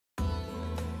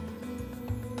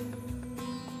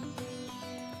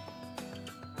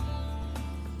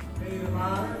Maid of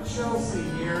Honor, Chelsea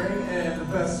Gearing, and the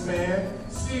best man,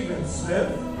 Stephen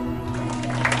Smith.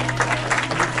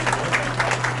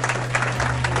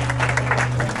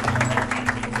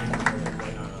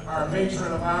 Our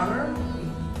matron of honor,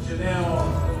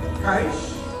 Janelle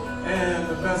Keish, and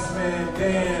the best man,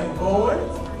 Dan Boyd.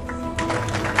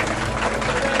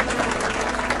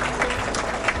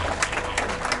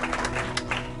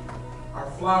 Our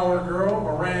flower girl,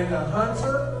 Miranda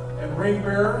Hunter, and ring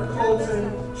bearer,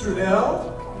 Colton Trudell.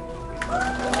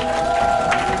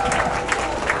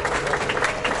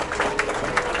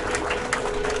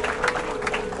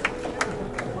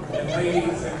 And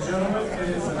ladies and gentlemen, it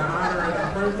is an honor and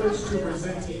a privilege to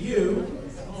present to you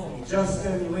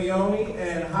Justin Leone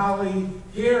and Holly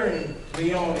Gearing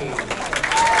Leone.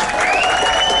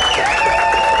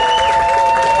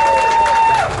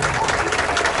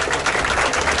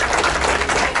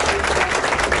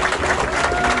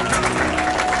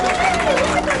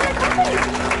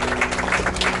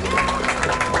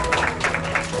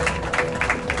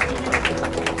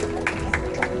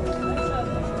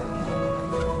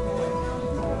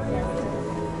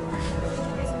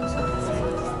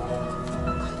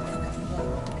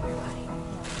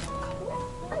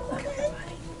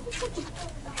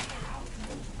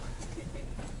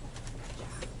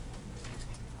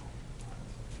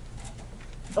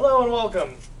 Hello and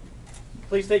welcome.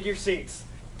 Please take your seats.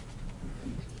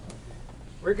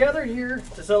 We're gathered here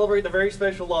to celebrate the very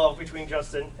special love between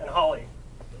Justin and Holly.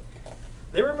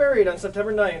 They were married on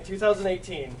September 9th,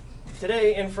 2018.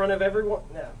 Today, in front of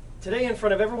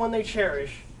everyone they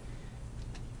cherish,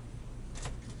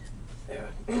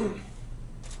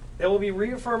 they will be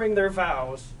reaffirming their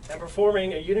vows and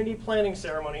performing a unity planning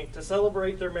ceremony to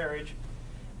celebrate their marriage,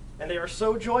 and they are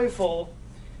so joyful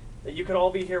that you could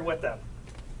all be here with them.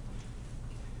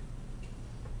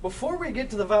 Before we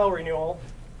get to the vow renewal,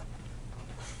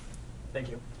 thank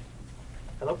you.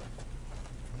 Hello?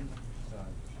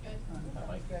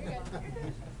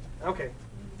 Okay.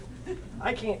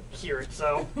 I can't hear it,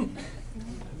 so.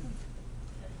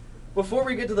 Before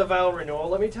we get to the vow renewal,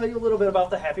 let me tell you a little bit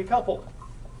about the happy couple.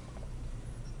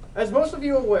 As most of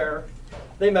you are aware,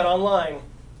 they met online.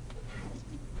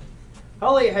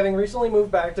 Holly, having recently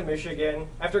moved back to Michigan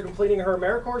after completing her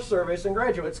AmeriCorps service in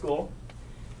graduate school,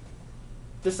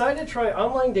 decided to try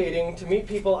online dating to meet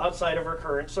people outside of her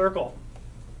current circle,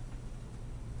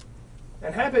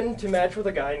 and happened to match with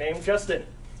a guy named Justin.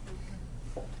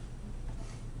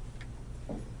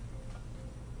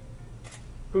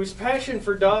 Whose passion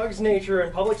for dogs, nature,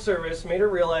 and public service made her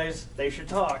realize they should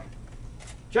talk.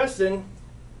 Justin,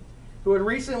 who had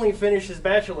recently finished his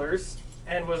bachelor's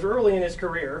and was early in his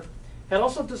career, had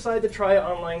also decided to try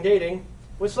online dating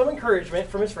with some encouragement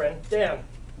from his friend Dan.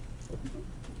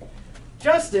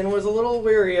 Justin was a little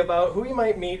weary about who he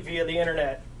might meet via the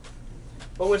internet,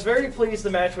 but was very pleased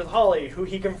to match with Holly, who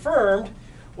he confirmed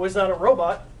was not a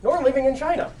robot nor living in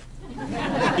China.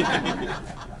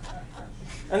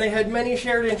 And they had many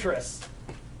shared interests.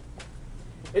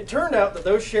 It turned out that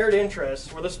those shared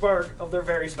interests were the spark of their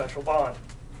very special bond.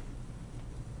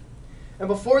 And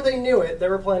before they knew it, they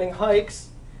were planning hikes,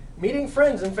 meeting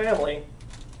friends and family,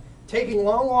 taking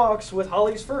long walks with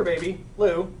Holly's fur baby,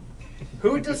 Lou,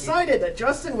 who decided that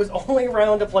Justin was only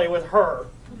around to play with her.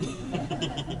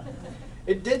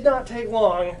 It did not take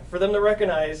long for them to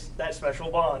recognize that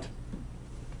special bond.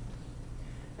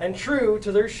 And true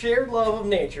to their shared love of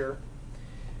nature,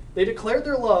 they declared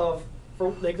their love for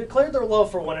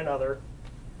one another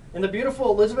in the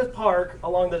beautiful Elizabeth Park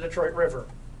along the Detroit River.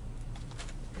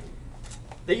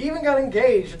 They even got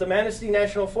engaged at the Manistee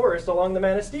National Forest along the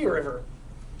Manistee River.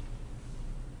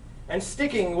 And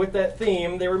sticking with that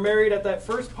theme, they were married at that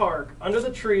first park under the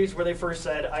trees where they first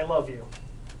said, "I love you."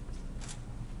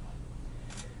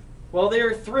 While they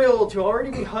are thrilled to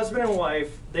already be husband and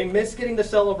wife, they miss getting to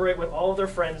celebrate with all of their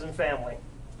friends and family.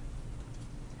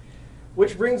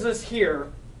 Which brings us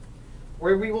here,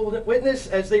 where we will witness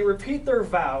as they repeat their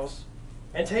vows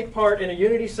and take part in a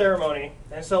unity ceremony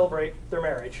and celebrate their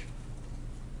marriage.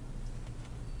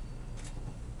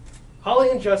 Holly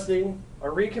and Justin are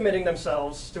recommitting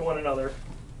themselves to one another.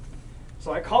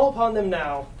 So I call upon them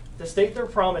now to state their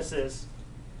promises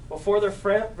before their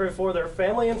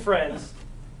family and friends,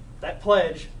 that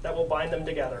pledge that will bind them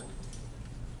together.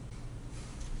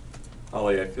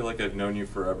 Holly, I feel like I've known you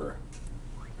forever.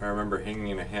 I remember hanging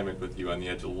in a hammock with you on the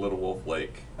edge of Little Wolf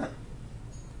Lake,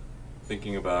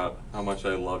 thinking about how much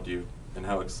I loved you and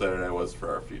how excited I was for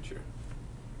our future.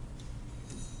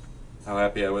 How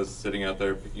happy I was sitting out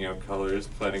there picking out colors,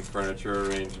 planning furniture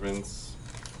arrangements,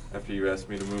 after you asked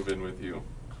me to move in with you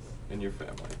and your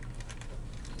family.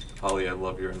 Holly, I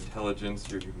love your intelligence,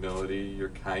 your humility, your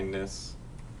kindness,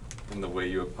 and the way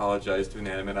you apologize to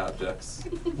inanimate objects.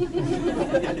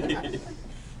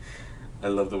 I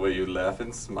love the way you laugh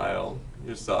and smile,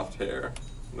 your soft hair,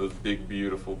 and those big,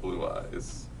 beautiful blue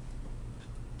eyes.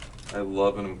 I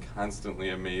love and am constantly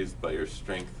amazed by your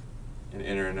strength and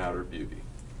inner and outer beauty.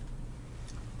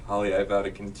 Holly, I vow to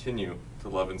continue to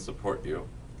love and support you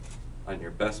on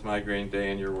your best migraine day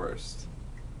and your worst,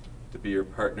 to be your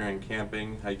partner in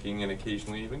camping, hiking, and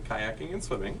occasionally even kayaking and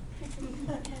swimming.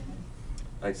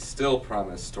 I still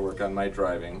promise to work on my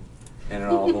driving and in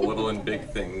all the little and big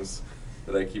things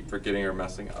that I keep forgetting or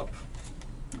messing up.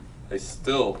 I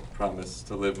still promise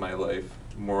to live my life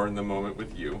more in the moment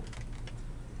with you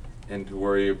and to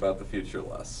worry about the future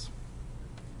less.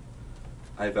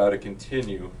 I vow to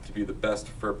continue to be the best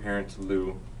fur parent to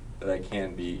Lou that I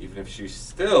can be, even if she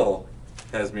still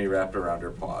has me wrapped around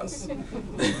her paws.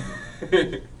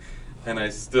 And I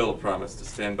still promise to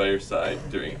stand by your side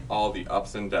during all the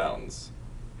ups and downs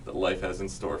that life has in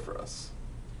store for us.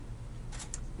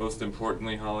 Most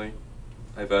importantly, Holly,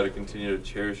 I vow to continue to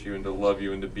cherish you and to love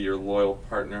you and to be your loyal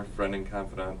partner, friend, and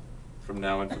confidant from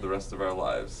now and for the rest of our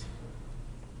lives.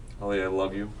 Holly, I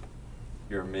love you.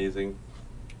 You're amazing,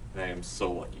 and I am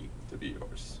so lucky to be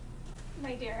yours.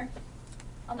 My dear,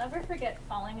 I'll never forget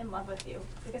falling in love with you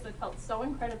because it felt so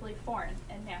incredibly foreign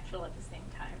and natural at the same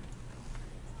time.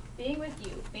 Being with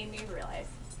you made me realize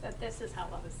that this is how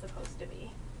love is supposed to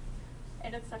be.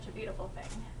 And it's such a beautiful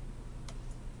thing.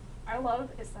 Our love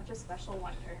is such a special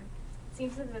wonder. It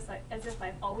seems as if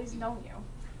I've always known you,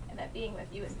 and that being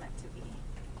with you is meant to be.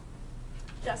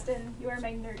 Justin, you are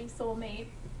my nerdy soulmate,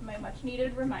 my much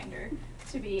needed reminder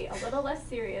to be a little less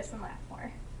serious and laugh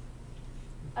more.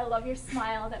 I love your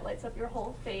smile that lights up your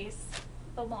whole face,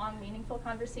 the long, meaningful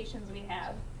conversations we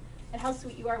have, and how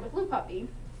sweet you are with Lou Puppy,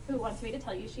 who wants me to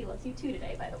tell you she loves you too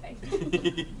today, by the way.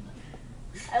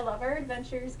 I love our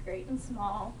adventures, great and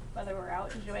small, whether we're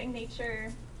out enjoying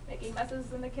nature, making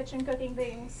messes in the kitchen cooking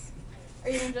things,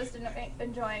 or even just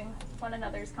enjoying one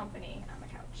another's company on the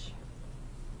couch.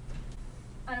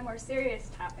 On a more serious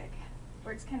topic,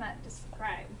 words cannot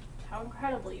describe how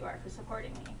incredible you are for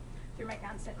supporting me through my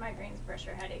constant migraines,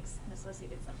 pressure, headaches, and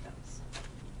associated symptoms.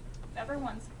 Never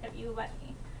once have you let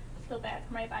me feel bad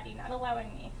for my body not allowing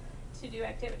me to do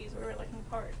activities we were looking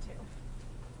forward to.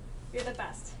 You're the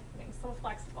best, being so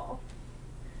flexible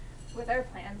with our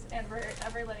plans and for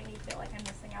ever letting me feel like I'm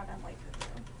missing out on life with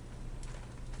you.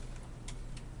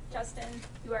 Justin,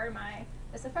 you are my,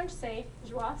 as the French say,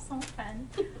 joie sans fin,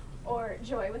 or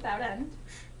joy without end,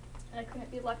 and I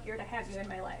couldn't be luckier to have you in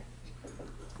my life.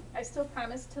 I still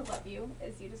promise to love you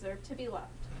as you deserve to be loved,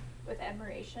 with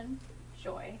admiration,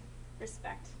 joy,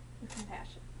 respect, and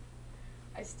compassion.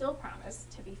 I still promise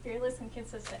to be fearless and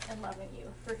consistent in loving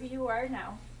you for who you are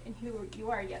now and who you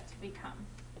are yet to become.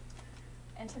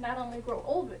 And to not only grow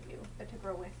old with you, but to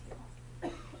grow with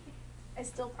you. I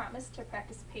still promise to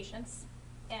practice patience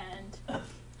and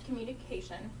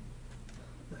communication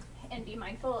and be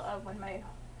mindful of when my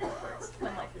heart hurts,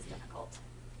 when life is difficult.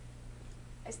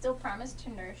 I still promise to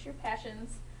nourish your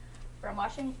passions from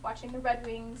watching the Red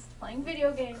Wings, playing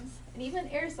video games, and even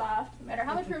airsoft, no matter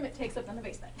how much room it takes up in the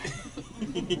basement.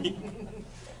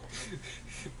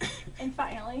 And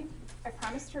finally, I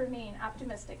promise to remain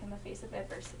optimistic in the face of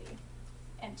adversity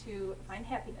and to find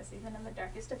happiness even in the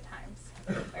darkest of times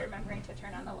by remembering to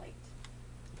turn on the light.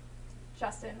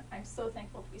 Justin, I'm so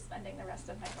thankful to be spending the rest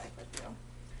of my life with you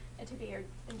and to be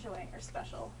enjoying our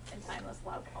special and timeless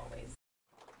love always.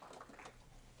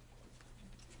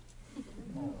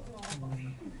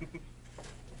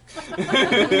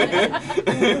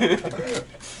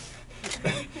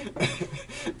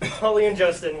 Holly and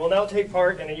Justin will now take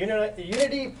part in a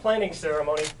unity planning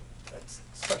ceremony. That's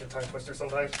such a tongue twister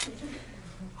sometimes.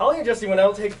 Holly and Justin will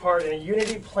now take part in a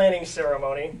unity planning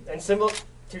ceremony and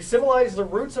to symbolize the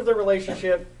roots of their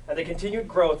relationship and the continued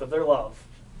growth of their love.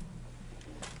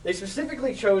 They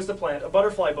specifically chose to plant a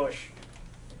butterfly bush.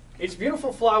 Its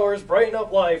beautiful flowers brighten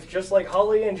up life just like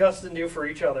Holly and Justin do for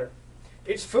each other.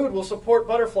 Its food will support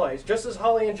butterflies just as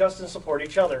Holly and Justin support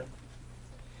each other.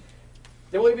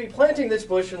 They will be planting this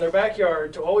bush in their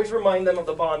backyard to always remind them of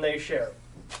the bond they share.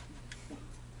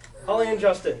 Holly and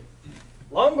Justin,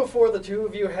 long before the two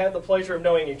of you had the pleasure of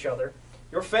knowing each other,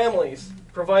 your families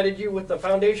provided you with the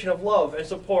foundation of love and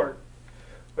support,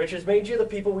 which has made you the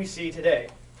people we see today.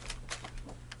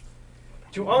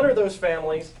 To honor those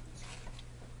families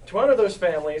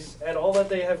and all that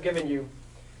they have given you,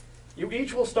 you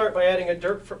each will start by adding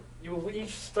dirt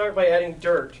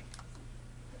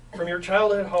from your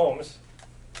childhood homes.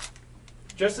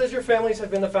 Just as your families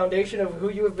have been the foundation of who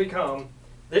you have become,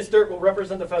 This dirt will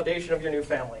represent the foundation of your new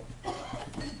family.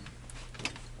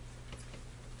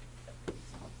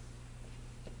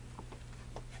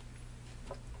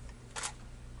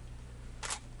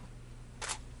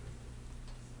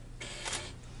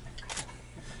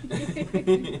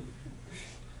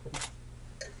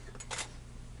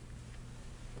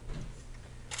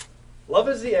 Love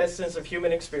is the essence of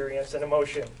human experience and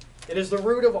emotion. It is the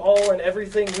root of all and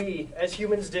everything we, as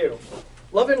humans, do.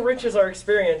 Love enriches our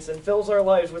experience and fills our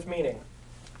lives with meaning.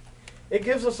 It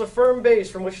gives us a firm base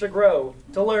from which to grow,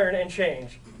 to learn, and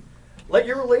change. Let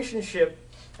your relationship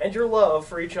and your love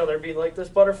for each other be like this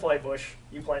butterfly bush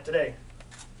you plant today.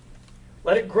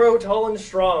 Let it grow tall and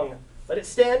strong. Let it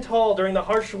stand tall during the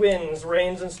harsh winds,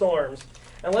 rains, and storms,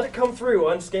 and let it come through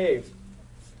unscathed.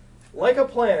 Like a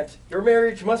plant, your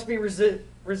marriage must be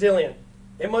resilient.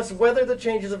 It must weather the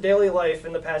changes of daily life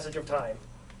and the passage of time.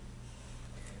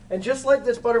 And just like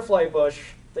this butterfly bush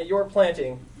that you are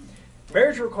planting,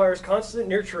 marriage requires constant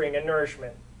nurturing and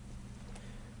nourishment.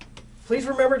 Please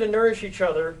remember to nourish each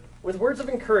other with words of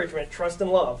encouragement, trust, and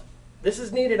love. This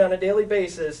is needed on a daily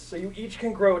basis so you each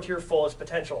can grow to your fullest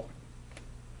potential.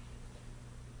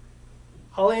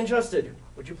 Holly and Justin,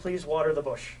 would you please water the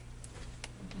bush?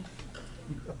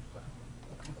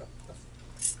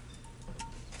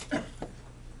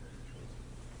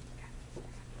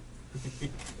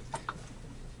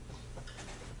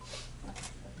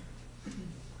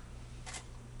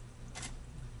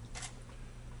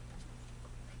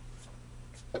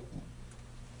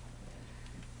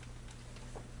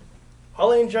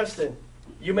 Holly and Justin,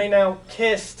 you may now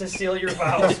kiss to seal your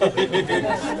vows.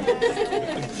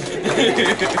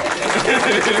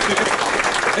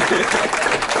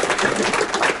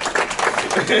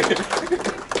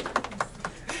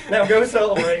 Now go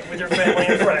celebrate with your family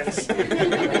and friends.